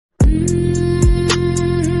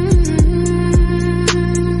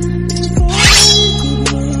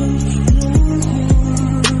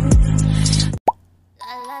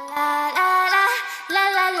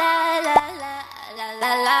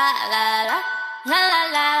La la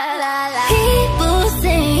la la la. People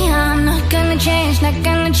say I'm not gonna change, not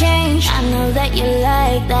gonna change. I know that you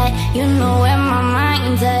like that, you know where my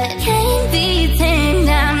mind's at. Can't be tamed,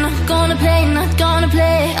 I'm not gonna play, not gonna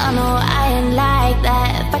play. I know I ain't like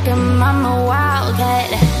that, fucking I'm a wildcat.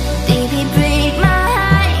 Baby, break my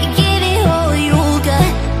heart, give it all you got.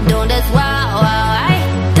 Don't that's wild,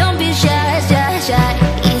 wild, don't be shy, shy, shy.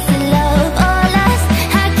 Is it love or lust?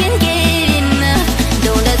 I can get enough.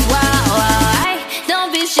 Don't that's wild, wild, don't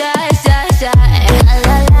be shy, shy, shy. La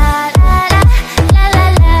la la la la la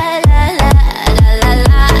la la la la la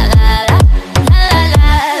la la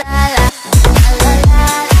la.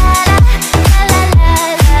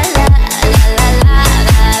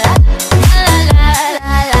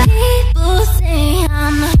 People say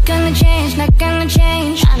I'm not gonna change, not gonna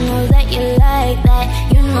change. I know that you like that,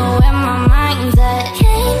 you know where my mind's at.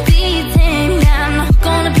 Can't be tamed, I'm not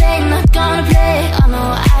gonna play, not gonna play. I know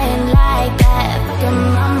I ain't like that, fucking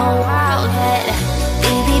I'm a wildcat.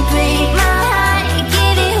 Baby, break my heart,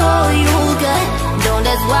 give it all you got. Don't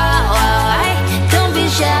that's wild, wild, don't be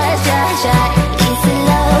shy, shy, shy. Is it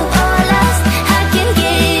love or lust? I can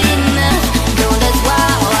get enough. Don't that's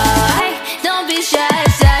wild, wild, don't be shy,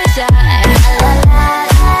 shy, shy.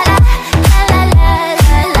 La la la la la la la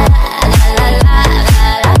la la la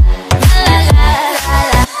la.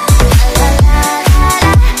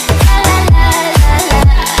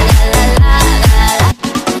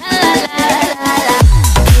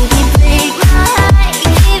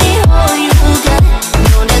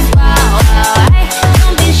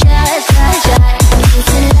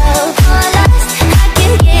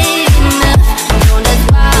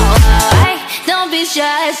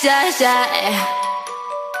 Shy, shy, shy.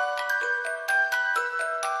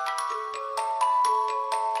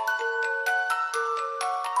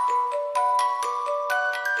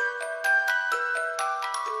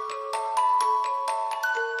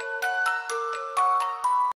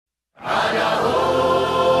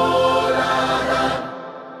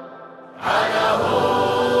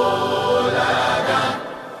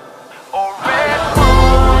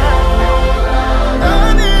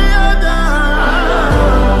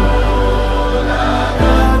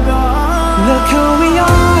 Look who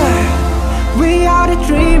we are the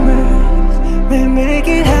dreamers, we make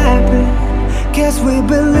it happen, guess we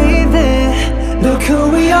believe it. Look who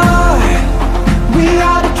we are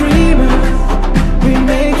the dreamers, we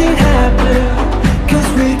make it happen, cause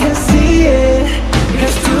we can see it.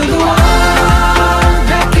 Here's to the one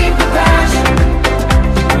that keep the passion,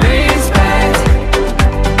 respect,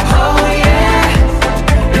 oh yeah.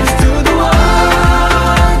 Here's to the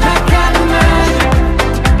one that can imagine,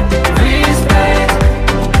 respect,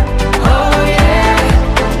 oh yeah.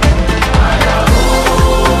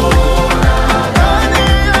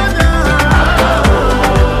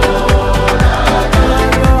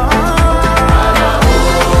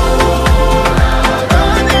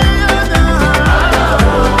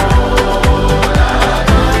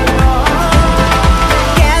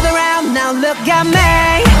 Gather round now, look at me.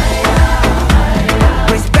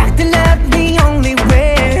 Respect and love the only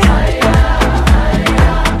way.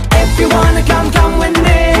 If you wanna come, come with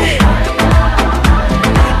me.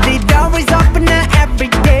 The door is open every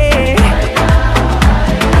day.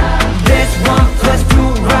 This 1+2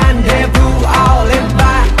 rendezvous, all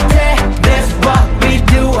invited. This what we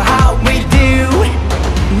do, how we do.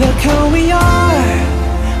 Look who we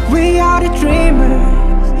are the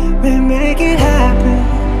dreamers, we make it happen,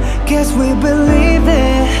 guess we believe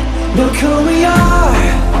it. Look who we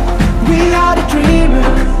are the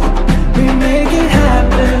dreamers, we make it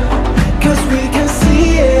happen, cause we can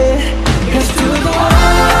see it. Here's to the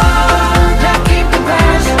one that keep the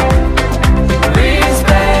passion,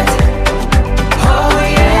 respect, oh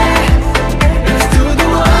yeah. Here's to the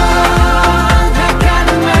one that can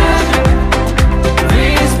imagine,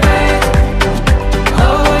 respect,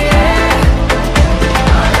 oh yeah.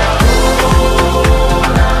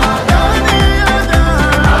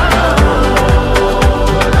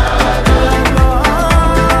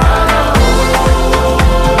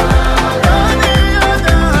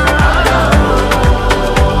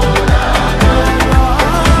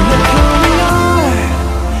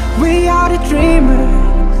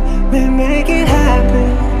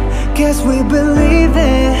 Guess we believe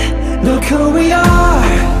it. Look who we are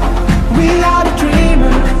the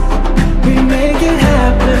dreamers, we make it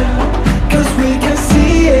happen, cause we can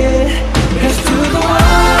see it. Here's to the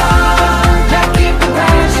one that keep the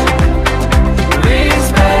passion,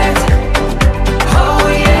 respect, oh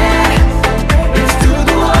yeah. Here's to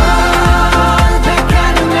the one that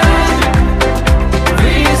can imagine,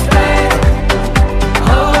 respect,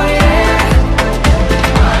 oh yeah.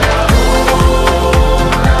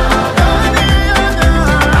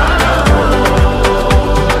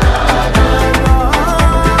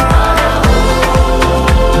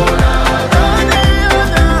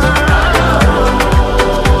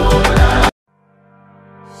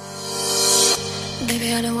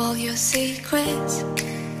 Maybe I know all your secrets,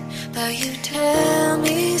 but you tell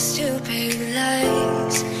me stupid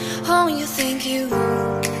lies. Oh, you think you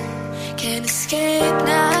can escape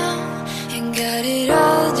now and got it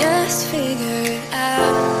all just figured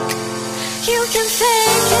out. You can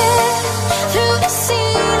fake it through the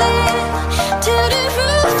ceiling to the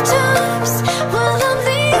rooftops while I'm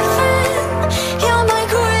leaving. You're my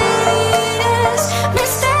greatest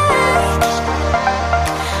mistake,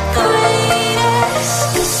 greatest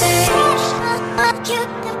mistake.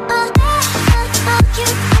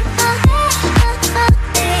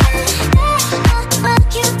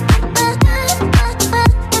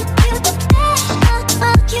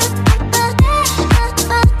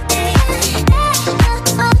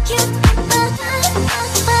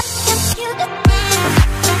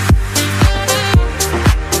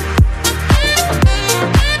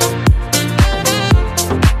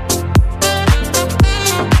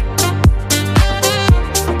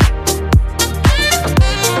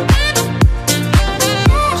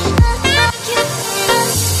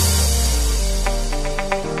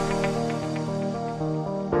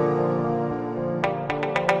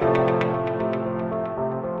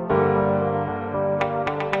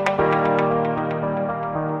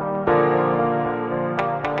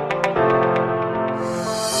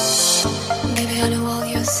 Maybe I know all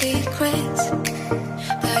your secrets,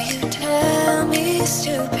 but you tell me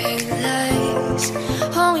stupid lies.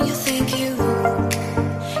 Oh, you think you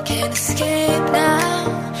can escape now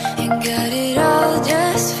and got it all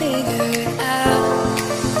just figured out.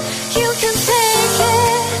 You can take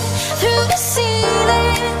it through the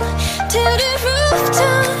ceiling to the rooftop